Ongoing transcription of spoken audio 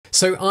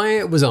So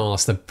I was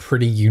asked a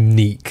pretty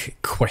unique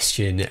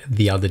question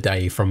the other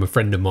day from a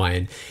friend of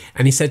mine,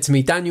 and he said to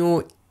me,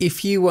 Daniel,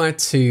 if you were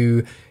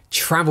to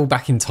travel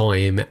back in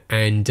time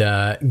and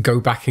go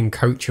back and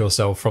coach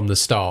yourself from the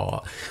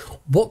start,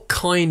 what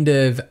kind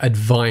of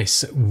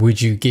advice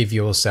would you give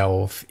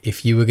yourself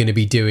if you were going to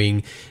be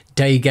doing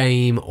day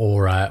game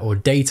or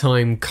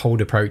daytime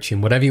cold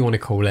approaching, whatever you want to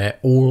call it,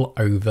 all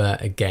over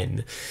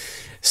again?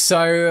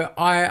 So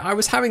I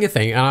was having a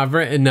think, and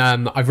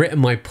I've written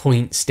my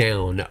points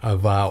down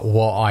of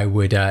what I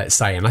would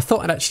say, and I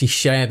thought I'd actually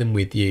share them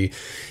with you.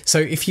 So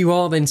if you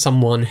are then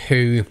someone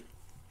who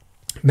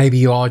maybe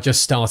you are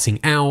just starting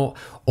out,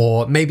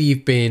 or maybe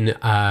you've been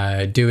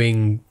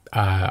doing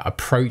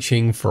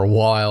approaching for a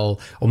while,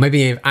 or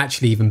maybe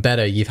actually even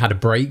better, you've had a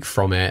break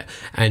from it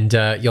and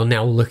you're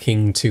now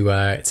looking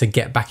to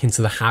get back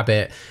into the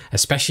habit,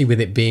 especially with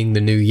it being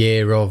the new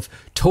year, of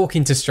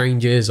talking to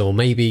strangers, or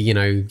maybe, you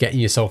know, getting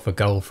yourself a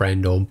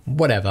girlfriend or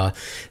whatever,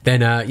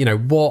 then you know,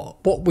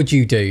 what would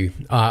you do,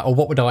 or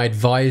what would I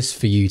advise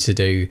for you to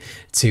do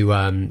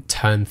to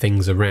turn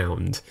things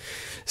around?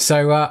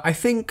 So I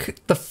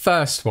think the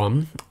first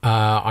one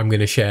I'm going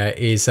to share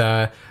is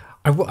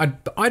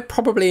I'd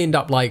probably end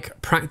up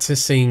like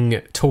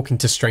practicing talking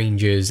to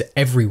strangers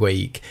every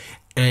week,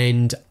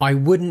 and I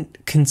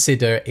wouldn't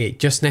consider it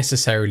just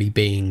necessarily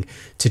being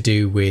to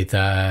do with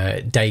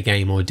day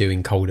game or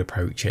doing cold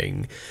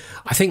approaching.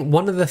 I think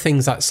one of the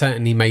things that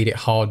certainly made it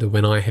harder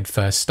when I had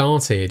first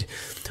started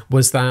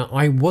was that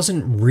I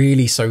wasn't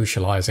really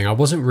socializing. I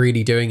wasn't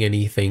really doing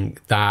anything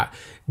that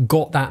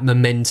got that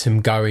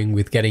momentum going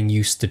with getting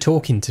used to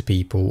talking to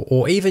people,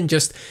 or even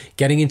just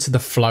getting into the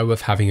flow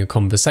of having a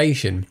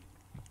conversation.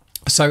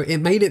 So it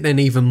made it then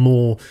even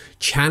more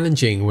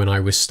challenging when I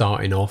was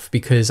starting off,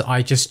 because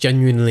I just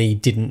genuinely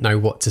didn't know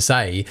what to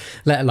say,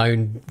 let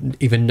alone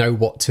even know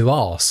what to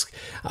ask.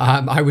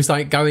 I was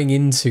like going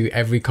into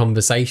every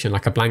conversation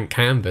like a blank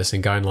canvas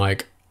and going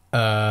like,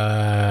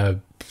 I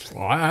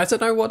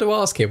don't know what to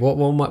ask here.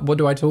 What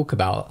do I talk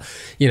about?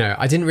 You know,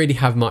 I didn't really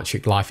have much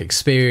life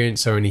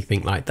experience or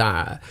anything like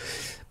that.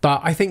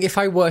 But I think if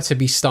I were to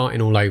be starting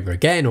all over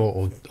again,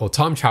 or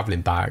time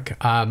traveling back,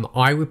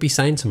 I would be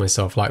saying to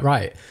myself, like,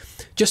 right,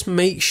 just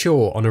make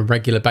sure on a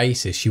regular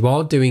basis you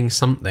are doing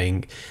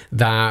something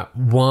that,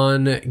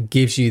 one,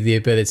 gives you the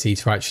ability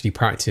to actually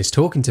practice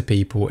talking to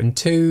people, and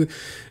two,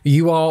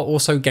 you are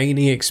also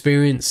gaining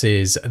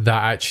experiences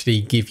that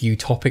actually give you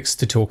topics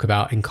to talk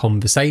about in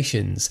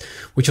conversations,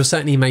 which will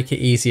certainly make it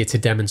easier to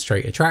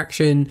demonstrate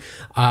attraction,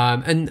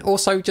 and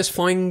also just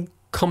find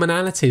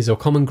commonalities or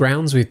common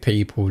grounds with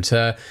people,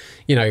 to,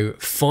 you know,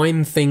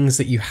 find things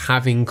that you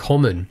have in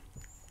common,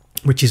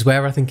 which is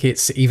where I think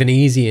it's even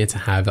easier to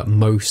have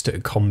most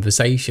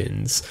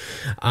conversations.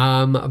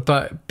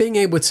 But being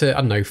able to, I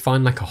don't know,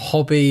 find like a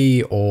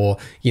hobby, or,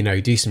 you know,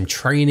 do some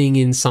training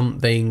in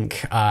something.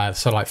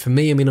 So like for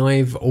me, I mean,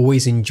 I've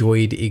always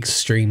enjoyed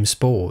extreme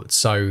sports.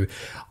 So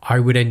I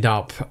would end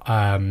up,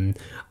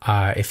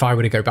 if I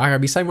were to go back,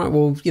 I'd be saying, right,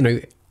 well, you know,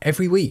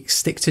 every week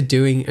stick to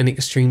doing an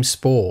extreme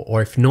sport,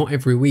 or if not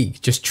every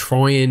week, just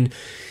try and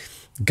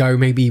go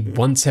maybe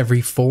once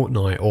every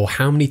fortnight, or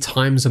how many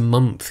times a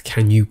month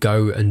can you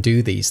go and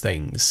do these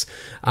things?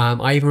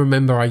 I even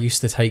remember I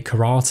used to take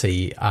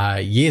karate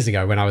years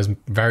ago when I was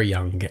very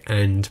young,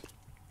 and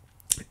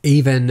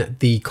even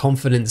the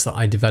confidence that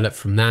I developed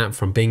from that,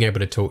 from being able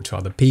to talk to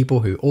other people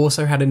who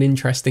also had an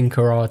interest in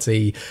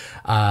karate,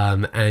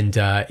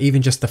 and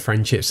even just the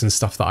friendships and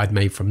stuff that I'd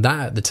made from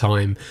that at the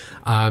time,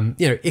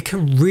 you know, it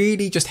can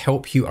really just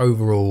help you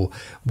overall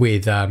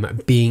with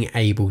being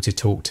able to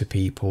talk to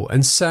people.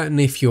 And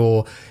certainly if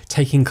you're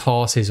taking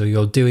classes or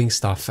you're doing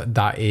stuff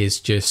that is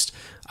just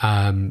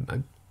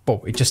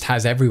well, it just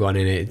has everyone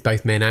in it,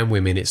 both men and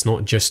women. It's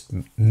not just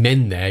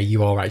men there.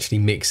 You are actually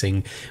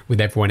mixing with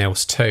everyone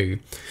else too.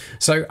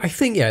 So I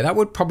think, yeah, that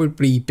would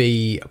probably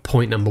be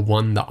point number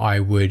one that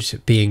I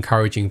would be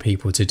encouraging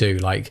people to do.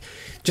 Like,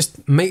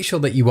 just make sure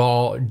that you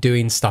are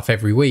doing stuff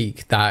every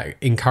week that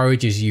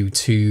encourages you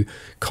to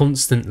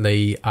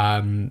constantly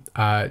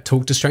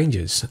talk to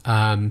strangers.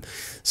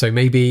 So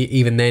maybe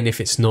even then, if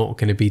it's not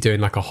going to be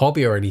doing like a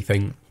hobby or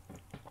anything,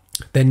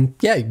 then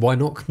yeah, why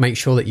not make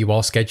sure that you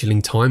are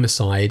scheduling time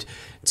aside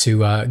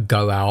to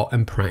go out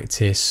and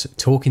practice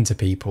talking to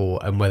people,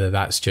 and whether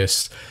that's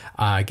just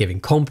giving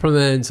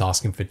compliments,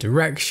 asking for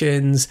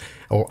directions,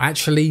 or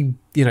actually,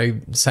 you know,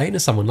 saying to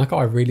someone like, oh,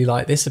 I really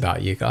like this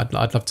about you, I'd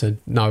love to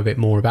know a bit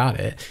more about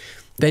it,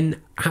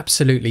 then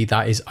absolutely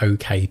that is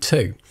okay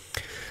too.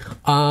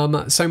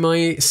 So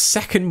my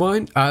second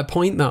point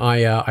that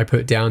I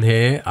put down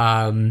here,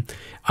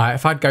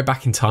 if I'd go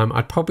back in time,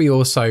 I'd probably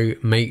also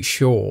make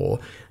sure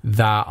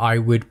that I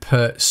would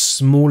put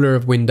smaller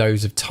of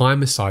windows of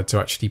time aside to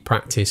actually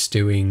practice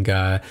doing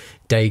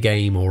day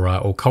game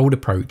or cold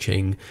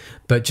approaching,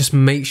 but just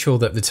make sure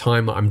that the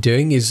time that I'm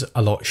doing is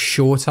a lot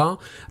shorter,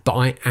 but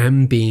I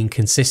am being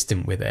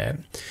consistent with it.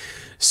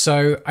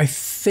 So I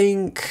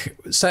think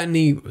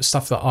certainly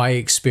stuff that I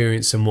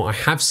experience and what I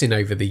have seen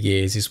over the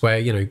years is where,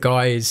 you know,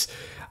 guys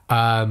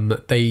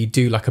they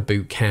do like a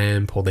boot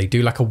camp, or they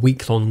do like a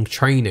week-long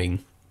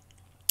training,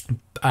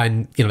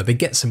 and they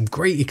get some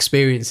great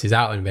experiences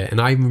out of it.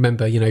 And I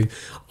remember,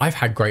 I've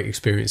had great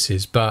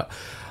experiences, but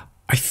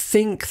I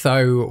think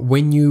though,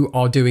 when you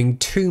are doing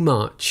too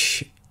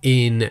much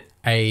in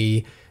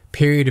a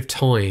period of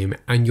time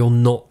and you're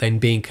not then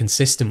being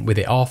consistent with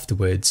it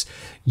afterwards,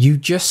 you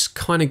just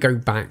kind of go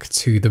back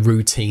to the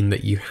routine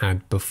that you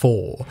had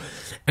before.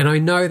 And I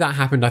know that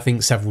happened, I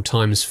think, several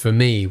times for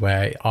me,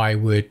 where I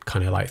would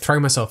kind of like throw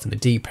myself in the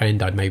deep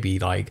end. I'd maybe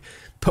like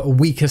put a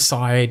week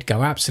aside,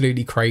 go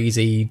absolutely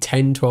crazy,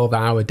 10-12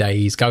 hour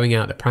days going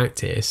out to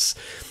practice.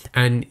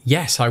 And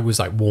yes, I was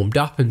like warmed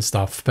up and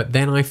stuff, but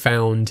then I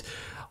found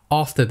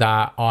after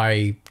that,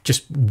 I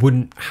just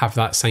wouldn't have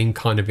that same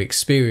kind of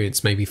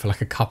experience maybe for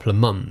like a couple of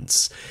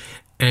months.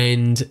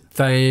 And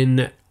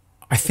then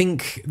I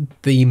think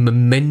the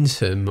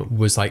momentum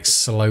was like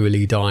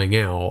slowly dying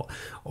out,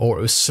 or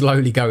it was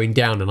slowly going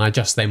down, and I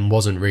just then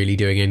wasn't really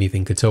doing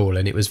anything at all.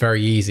 And it was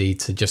very easy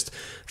to just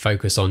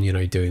focus on,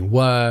 doing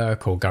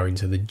work or going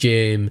to the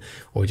gym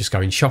or just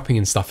going shopping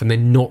and stuff, and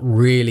then not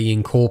really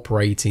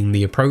incorporating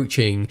the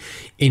approaching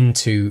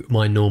into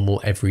my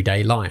normal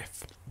everyday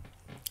life.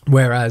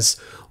 Whereas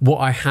what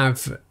I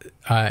have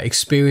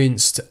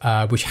experienced,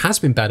 which has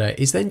been better,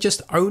 is then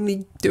just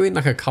only doing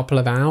like a couple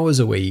of hours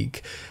a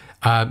week,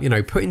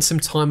 putting some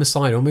time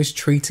aside, almost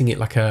treating it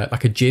like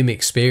a gym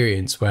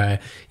experience where,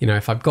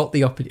 if I've got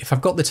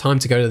the time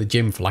to go to the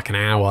gym for like an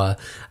hour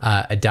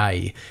a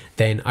day,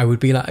 then I would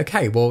be like,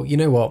 okay, well, you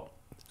know what?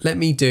 Let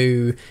me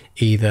do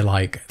either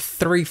like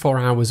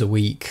 3-4 hours a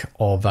week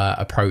of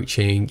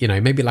approaching,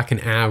 maybe like an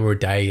hour a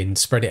day and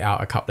spread it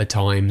out a couple of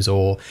times.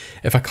 Or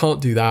if I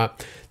can't do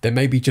that, then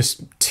maybe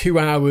just 2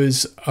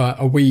 hours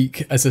a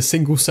week as a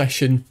single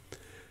session,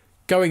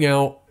 going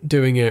out,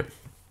 doing it.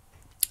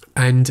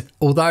 And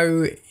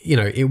although,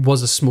 it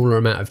was a smaller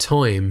amount of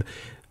time,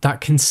 that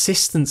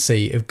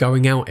consistency of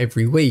going out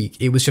every week,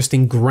 it was just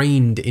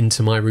ingrained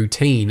into my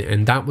routine.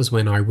 And that was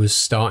when I was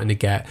starting to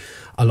get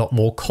a lot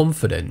more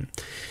confident.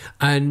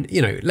 And,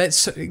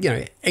 let's,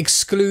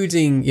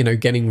 excluding,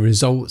 getting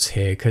results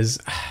here, because,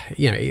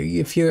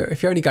 if you're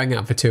only going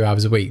out for 2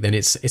 hours a week, then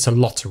it's a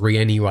lottery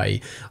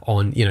anyway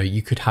on,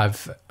 you could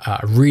have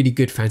a really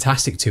good,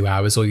 fantastic 2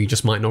 hours, or you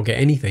just might not get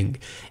anything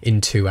in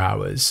 2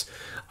 hours.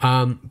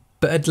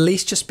 But at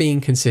least just being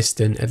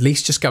consistent, at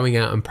least just going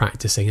out and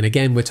practicing. And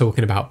again, we're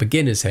talking about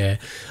beginners here.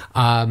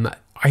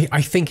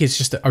 I think it's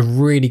just a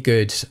really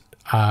good,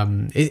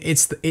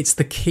 it's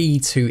the key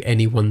to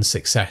anyone's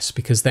success,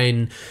 because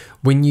then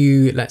when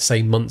you, let's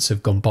say months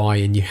have gone by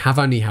and you have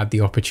only had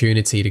the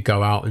opportunity to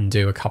go out and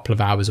do a couple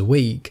of hours a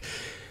week,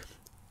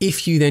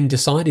 if you then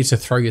decided to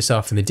throw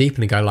yourself in the deep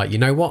end and go like, you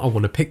know what, I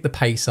want to pick the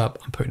pace up,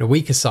 I'm putting a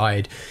week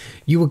aside,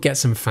 you will get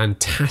some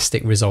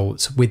fantastic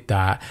results with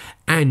that.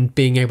 And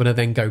being able to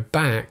then go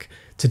back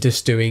to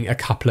just doing a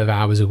couple of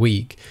hours a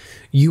week,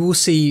 you will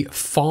see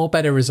far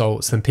better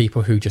results than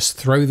people who just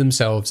throw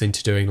themselves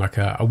into doing like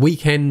a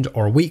weekend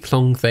or a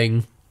week-long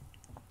thing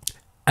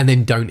and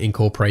then don't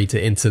incorporate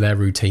it into their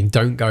routine,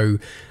 don't go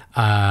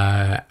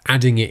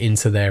adding it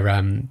into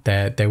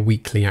their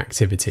weekly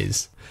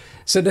activities.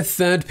 So the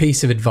third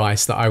piece of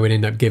advice that I would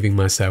end up giving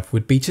myself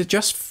would be to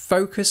just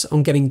focus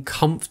on getting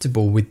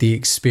comfortable with the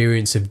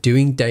experience of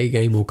doing day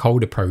game or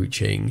cold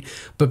approaching,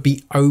 but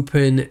be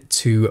open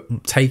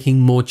to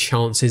taking more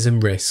chances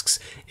and risks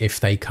if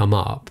they come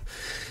up.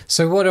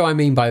 So what do I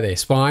mean by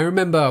this? Well, I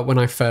remember when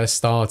I first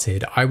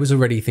started, I was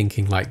already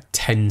thinking like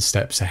 10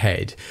 steps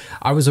ahead.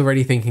 I was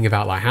already thinking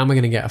about like, how am I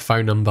going to get a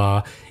phone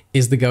number?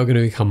 Is the girl going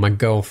to become my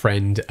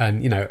girlfriend?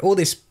 And, all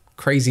this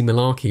crazy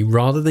malarkey,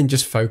 rather than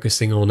just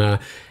focusing on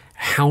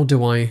how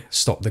do I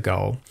stop the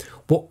girl?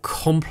 What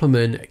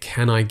compliment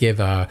can I give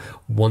her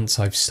once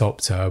I've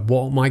stopped her?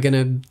 What am I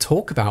going to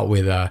talk about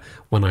with her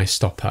when I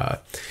stop her?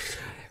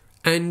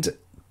 And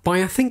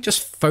by, I think,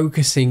 just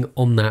focusing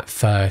on that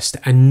first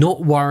and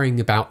not worrying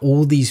about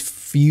all these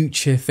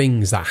future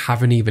things that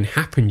haven't even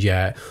happened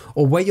yet,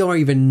 or where you're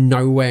even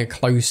nowhere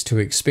close to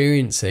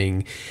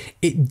experiencing,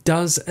 it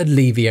does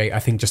alleviate, I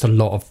think, just a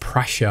lot of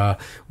pressure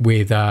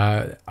with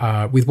what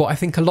I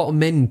think a lot of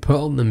men put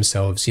on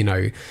themselves.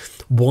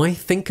 Why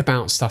think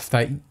about stuff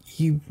that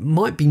you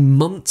might be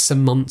months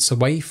and months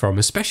away from,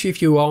 especially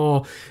if you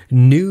are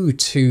new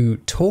to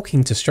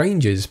talking to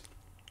strangers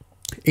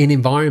in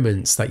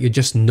environments that you're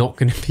just not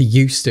going to be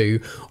used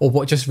to, or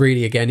what just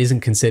really, again,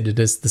 isn't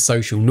considered as the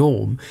social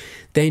norm.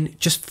 Then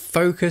just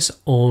focus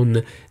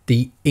on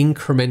the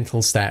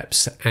incremental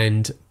steps.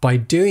 And by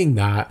doing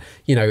that,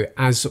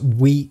 as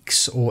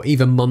weeks or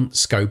even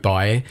months go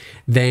by,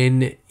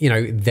 then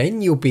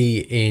you'll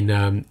be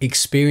in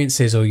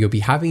experiences, or you'll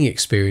be having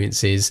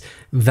experiences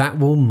that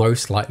will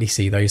most likely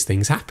see those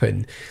things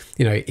happen.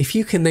 If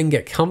you can then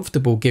get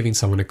comfortable giving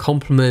someone a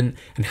compliment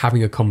and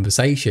having a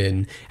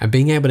conversation and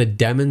being able to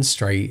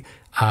demonstrate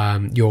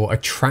your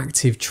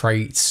attractive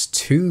traits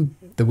to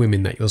the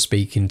women that you're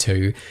speaking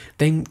to,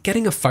 then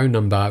getting a phone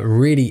number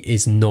really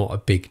is not a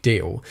big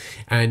deal.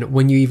 And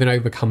when you even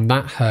overcome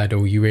that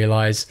hurdle, you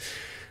realize,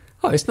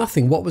 Oh, it's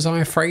nothing. What was I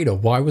afraid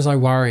of? Why was I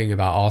worrying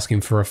about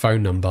asking for a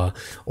phone number?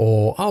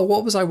 Or, oh,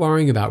 what was I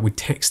worrying about with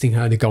texting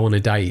her to go on a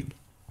date?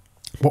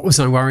 What was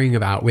I worrying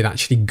about with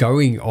actually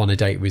going on a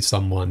date with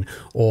someone?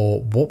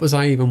 Or what was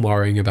I even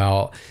worrying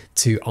about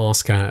to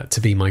ask her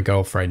to be my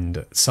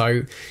girlfriend?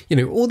 So,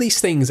 all these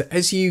things,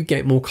 as you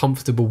get more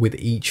comfortable with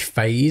each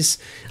phase,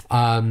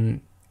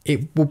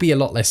 it will be a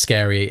lot less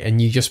scary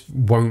and you just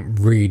won't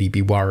really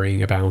be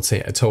worrying about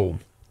it at all.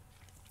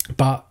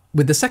 But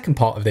with the second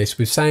part of this,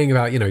 we're saying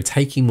about,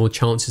 taking more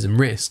chances and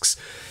risks,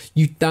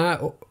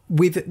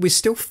 we're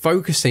still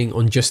focusing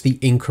on just the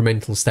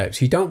incremental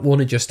steps. You don't want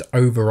to just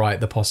overwrite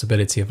the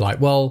possibility of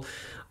like, well,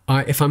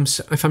 if I'm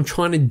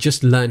trying to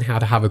just learn how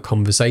to have a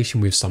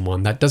conversation with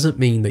someone, that doesn't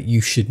mean that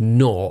you should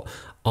not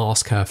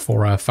ask her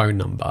for her phone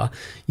number.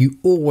 You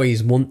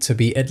always want to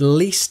be at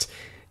least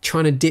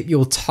trying to dip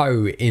your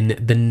toe in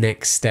the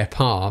next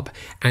step up,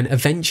 and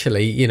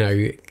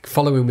eventually,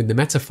 following with the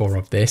metaphor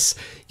of this,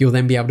 you'll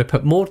then be able to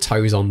put more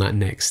toes on that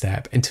next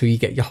step until you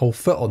get your whole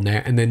foot on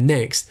there, and then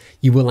next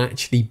you will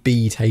actually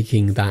be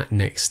taking that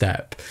next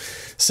step.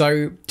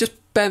 So just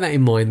bear that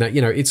in mind, that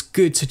it's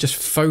good to just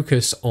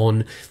focus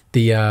on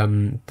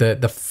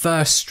the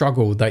first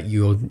struggle that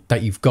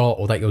you've got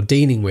or that you're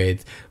dealing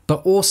with,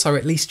 but also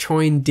at least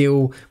try and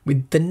deal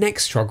with the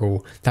next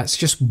struggle that's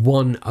just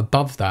one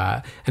above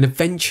that, and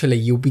eventually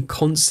you'll be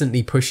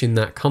constantly pushing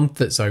that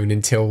comfort zone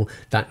until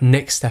that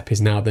next step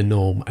is now the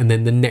norm, and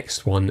then the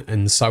next one,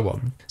 and so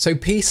on. So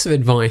piece of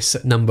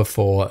advice number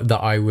 4 that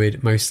I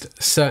would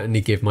most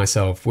certainly give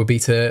myself would be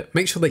to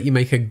make sure that you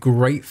make a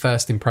great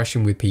first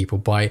impression with people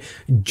by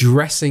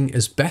dressing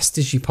as best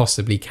as you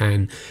possibly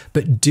can,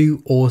 but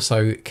do also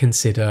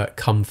consider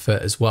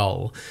comfort as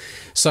well.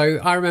 So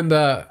I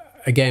remember,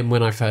 again,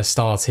 when I first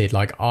started,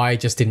 I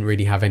just didn't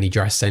really have any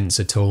dress sense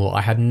at all.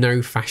 I had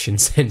no fashion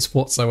sense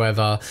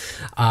whatsoever,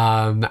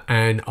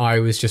 and I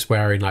was just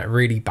wearing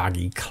really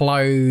baggy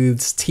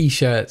clothes,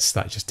 t-shirts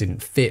that just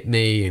didn't fit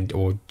me,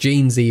 or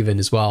jeans even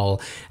as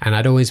well, and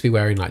I'd always be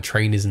wearing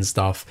trainers and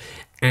stuff.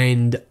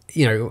 And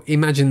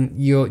imagine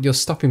you're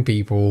stopping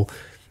people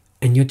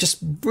and you're just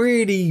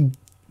really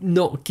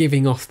not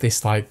giving off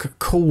this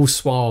cool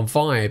suave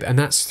vibe, and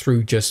that's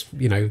through just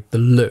the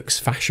looks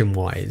fashion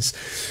wise.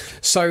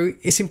 So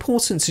it's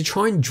important to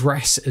try and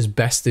dress as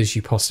best as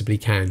you possibly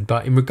can,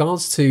 but in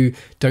regards to,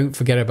 don't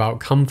forget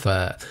about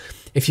comfort.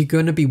 If you're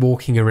going to be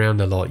walking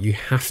around a lot, you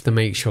have to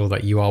make sure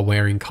that you are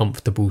wearing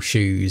comfortable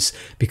shoes,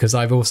 because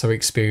I've also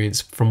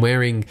experienced from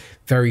wearing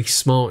very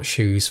smart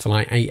shoes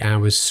for 8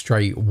 hours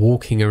straight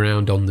walking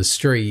around on the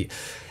street,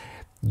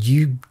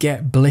 you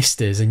get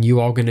blisters and you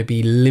are going to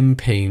be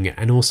limping,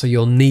 and also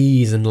your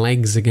knees and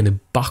legs are going to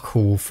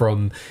buckle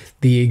from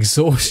the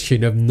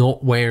exhaustion of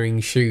not wearing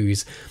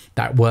shoes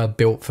that were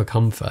built for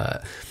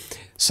comfort.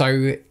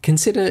 So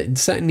consider,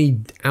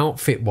 certainly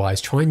outfit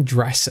wise, try and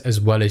dress as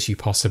well as you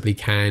possibly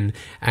can.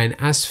 And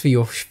as for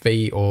your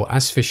feet, or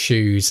as for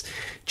shoes,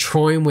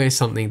 try and wear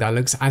something that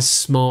looks as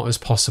smart as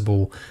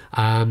possible.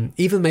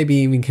 Maybe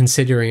even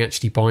considering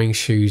actually buying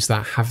shoes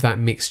that have that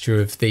mixture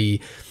of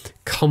the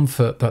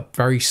comfort but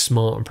very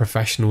smart and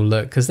professional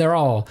look, because there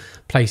are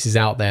places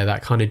out there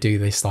that kind of do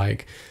this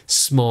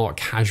smart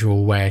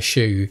casual wear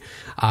shoe.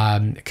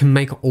 Can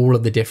make all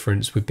of the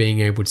difference with being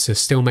able to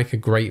still make a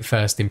great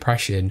first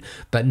impression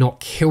but not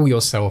kill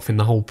yourself in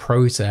the whole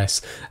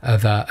process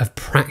of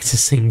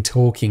practicing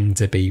talking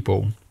to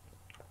people.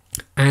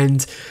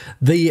 And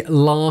the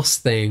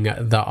last thing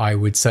that I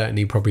would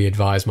certainly probably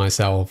advise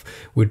myself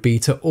would be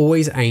to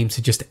always aim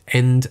to just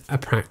end a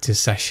practice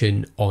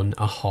session on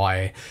a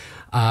high.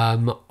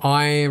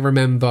 I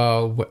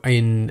remember I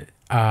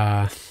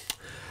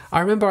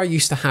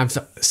used to have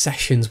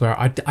sessions where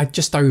I'd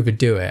just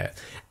overdo it,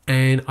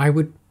 and I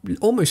would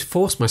almost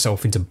force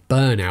myself into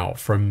burnout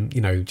from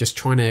just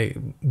trying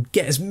to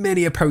get as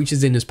many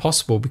approaches in as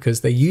possible,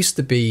 because there used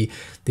to be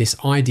this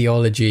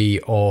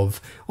ideology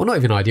of, well, not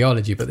even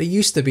ideology, but there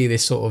used to be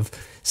this sort of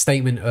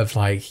statement of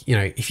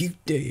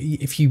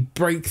if you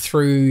break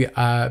through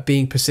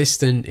being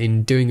persistent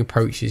in doing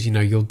approaches,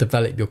 you'll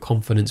develop your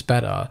confidence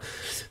better.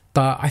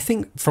 But I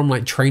think from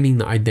training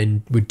that I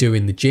then would do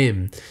in the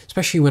gym,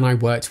 especially when I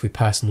worked with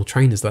personal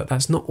trainers,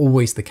 that's not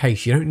always the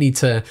case. You don't need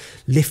to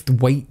lift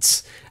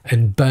weights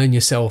and burn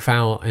yourself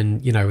out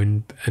and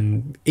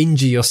and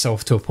injure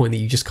yourself to a point that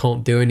you just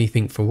can't do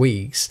anything for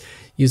weeks.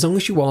 As long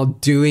as you are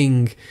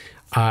doing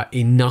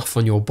enough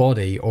on your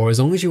body, or as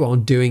long as you are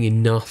doing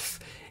enough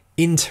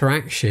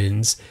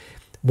interactions,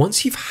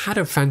 once you've had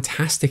a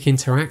fantastic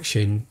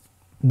interaction,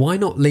 why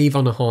not leave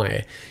on a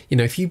high?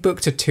 If you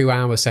booked a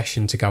 2-hour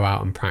session to go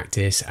out and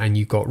practice and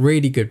you got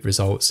really good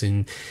results,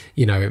 and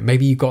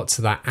maybe you got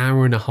to that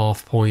hour and a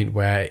half point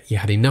where you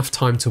had enough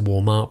time to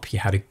warm up, you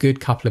had a good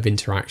couple of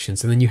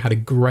interactions, and then you had a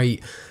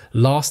great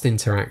last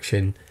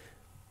interaction,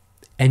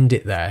 end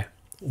it there.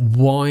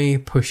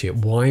 Why push it?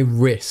 Why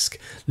risk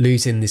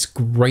losing this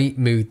great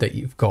mood that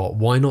you've got?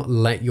 Why not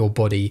let your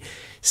body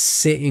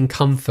sit in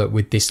comfort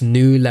with this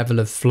new level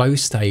of flow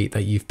state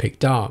that you've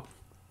picked up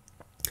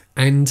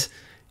and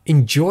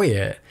enjoy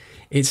it?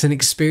 it's an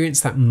experience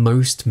that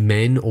most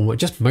men, or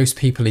just most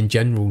people in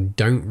general,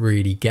 don't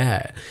really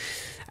get.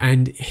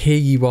 And here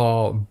you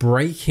are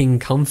breaking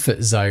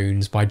comfort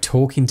zones by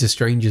talking to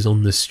strangers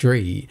on the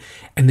street,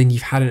 and then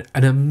you've had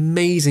an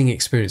amazing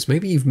experience.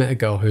 Maybe you've met a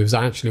girl who's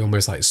actually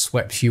almost like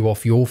swept you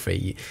off your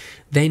feet.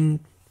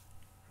 Then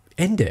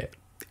end it.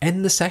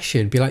 End the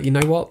session. Be like, you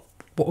know what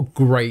a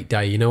great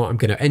day. You know what, I'm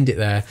going to end it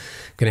there.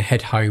 I'm going to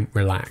head home,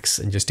 relax,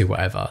 and just do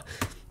whatever.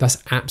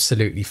 That's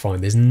absolutely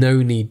fine. There's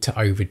no need to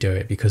overdo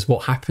it, because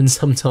what happens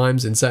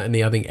sometimes, and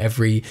certainly I think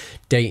every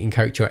dating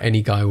coach or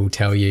any guy will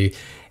tell you,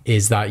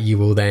 is that you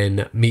will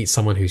then meet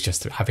someone who's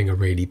just having a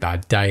really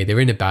bad day. They're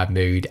in a bad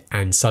mood,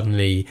 and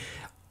suddenly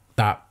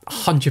that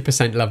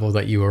 100% level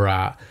that you were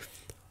at,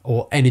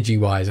 or energy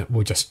wise,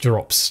 will just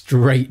drop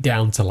straight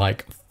down to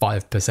like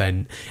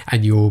 5%,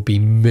 and you'll be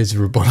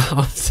miserable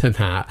after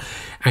that,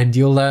 and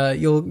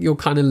you'll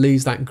kind of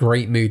lose that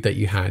great mood that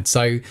you had.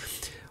 So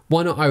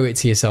why not owe it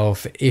to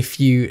yourself? If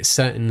you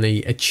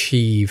certainly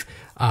achieve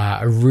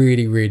a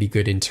really, really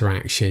good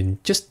interaction,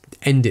 just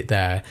end it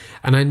there.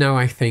 And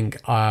I think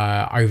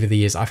over the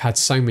years I've had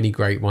so many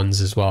great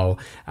ones as well,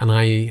 and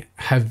I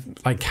have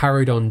like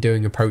carried on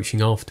doing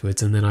approaching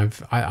afterwards, and then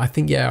I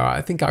think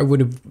I would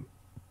have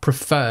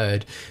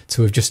preferred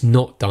to have just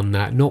not done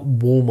that, not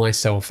wore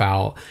myself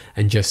out,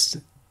 and just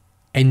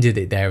ended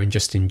it there and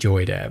just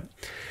enjoyed it.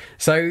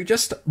 So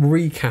just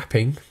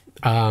recapping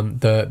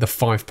the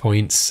 5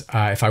 points,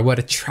 if I were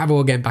to travel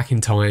again back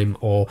in time,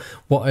 or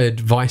what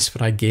advice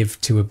would I give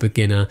to a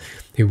beginner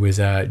who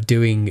was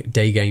doing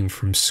day game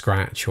from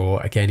scratch,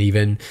 or again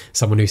even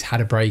someone who's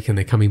had a break and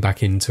they're coming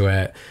back into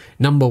it.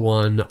 Number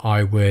one,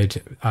 I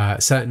would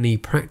certainly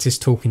practice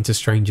talking to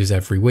strangers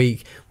every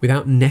week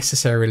without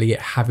necessarily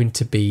it having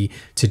to be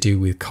to do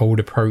with cold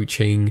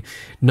approaching.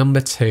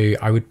 Number two,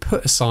 I would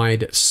put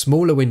aside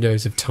smaller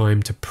windows of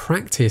time to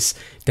practice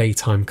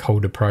daytime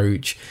cold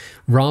approach,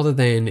 rather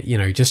than, you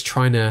know, just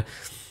trying to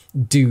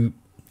do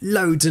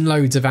loads and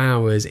loads of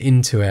hours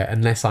into it,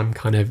 unless I'm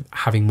kind of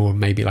having more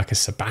maybe like a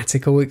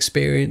sabbatical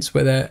experience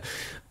with it.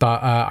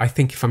 But I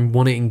think if I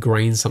want to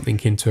ingrain something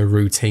into a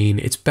routine,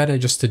 it's better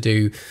just to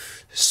do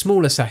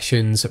smaller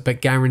sessions,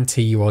 but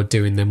guarantee you are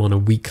doing them on a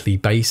weekly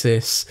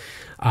basis.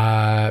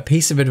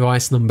 Piece of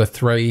advice number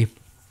three,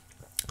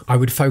 I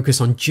would focus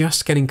on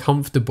just getting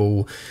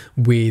comfortable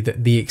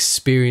with the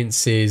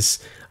experiences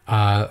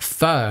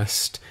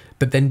first,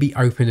 but then be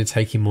open to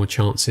taking more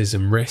chances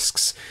and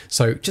risks.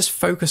 So just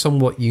focus on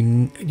what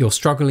you're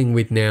struggling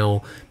with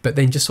now, but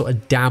then just sort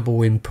of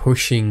dabble in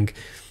pushing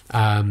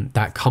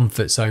that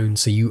comfort zone,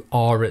 so you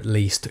are at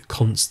least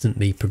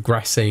constantly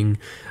progressing.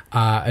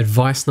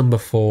 Advice number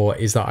four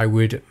is that I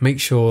would make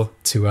sure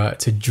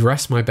to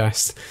dress my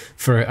best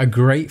for a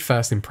great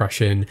first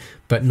impression,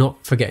 but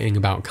not forgetting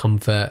about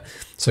comfort.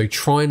 So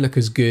try and look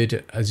as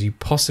good as you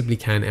possibly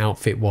can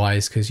outfit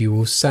wise, because you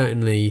will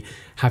certainly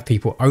have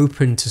people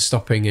open to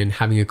stopping and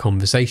having a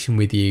conversation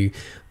with you,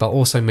 but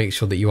also make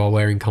sure that you are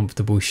wearing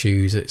comfortable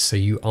shoes, so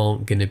you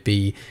aren't going to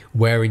be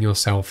wearing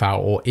yourself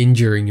out or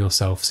injuring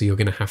yourself, so you're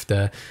going to have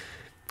to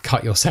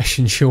cut your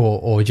session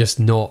short or just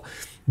not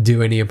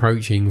do any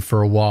approaching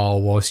for a while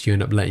whilst you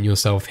end up letting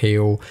yourself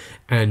heal.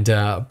 And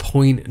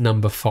point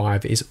number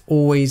five is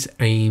always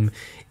aim,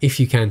 if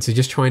you can, to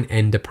just try and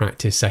end a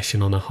practice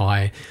session on a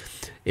high.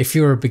 If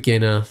you're a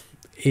beginner,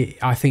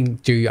 I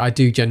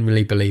do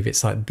generally believe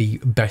it's like the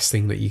best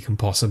thing that you can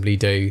possibly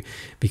do,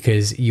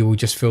 because you will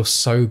just feel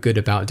so good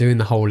about doing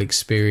the whole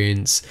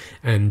experience,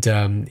 and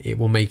it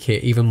will make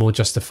it even more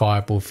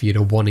justifiable for you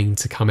to wanting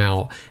to come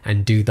out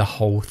and do the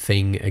whole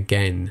thing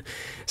again.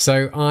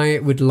 So I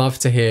would love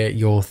to hear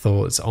your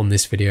thoughts on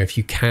this video. If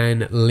you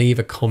can, leave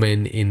a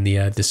comment in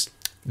the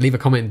leave a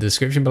comment in the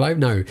description below.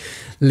 No,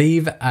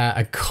 leave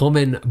a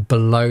comment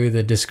below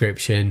the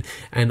description,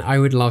 and I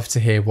would love to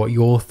hear what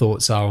your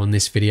thoughts are on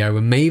this video,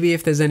 and maybe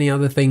if there's any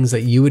other things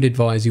that you would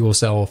advise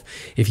yourself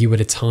if you were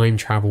to time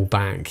travel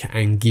back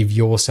and give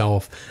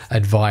yourself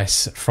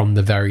advice from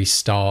the very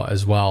start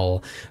as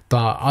well.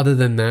 But other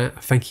than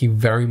that, thank you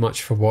very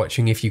much for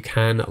watching. If you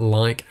can,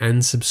 like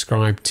and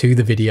subscribe to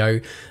the video,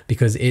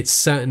 because it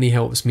certainly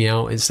helps me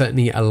out. It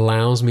certainly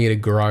allows me to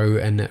grow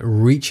and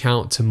reach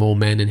out to more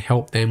men and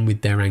help them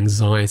with their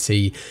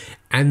anxiety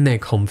and their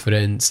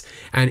confidence.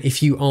 And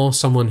if you are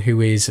someone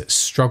who is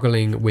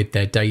struggling with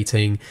their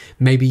dating,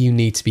 maybe you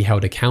need to be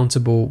held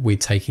accountable with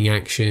taking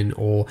action,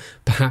 or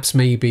perhaps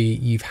maybe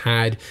you've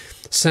had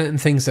certain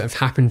things that have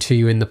happened to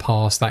you in the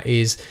past that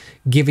is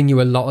giving you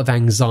a lot of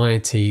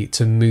anxiety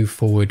to move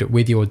forward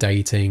with your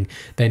dating,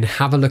 then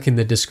have a look in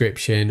the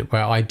description,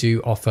 where I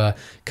do offer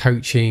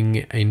coaching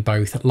in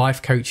both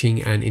life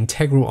coaching and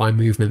integral eye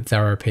movement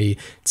therapy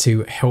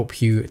to help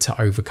you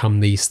to overcome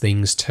these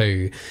things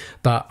too.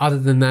 But other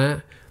than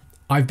that,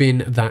 I've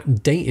been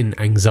that dating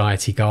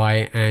anxiety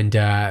guy, and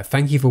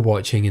thank you for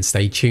watching, and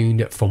stay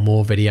tuned for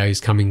more videos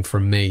coming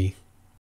from me.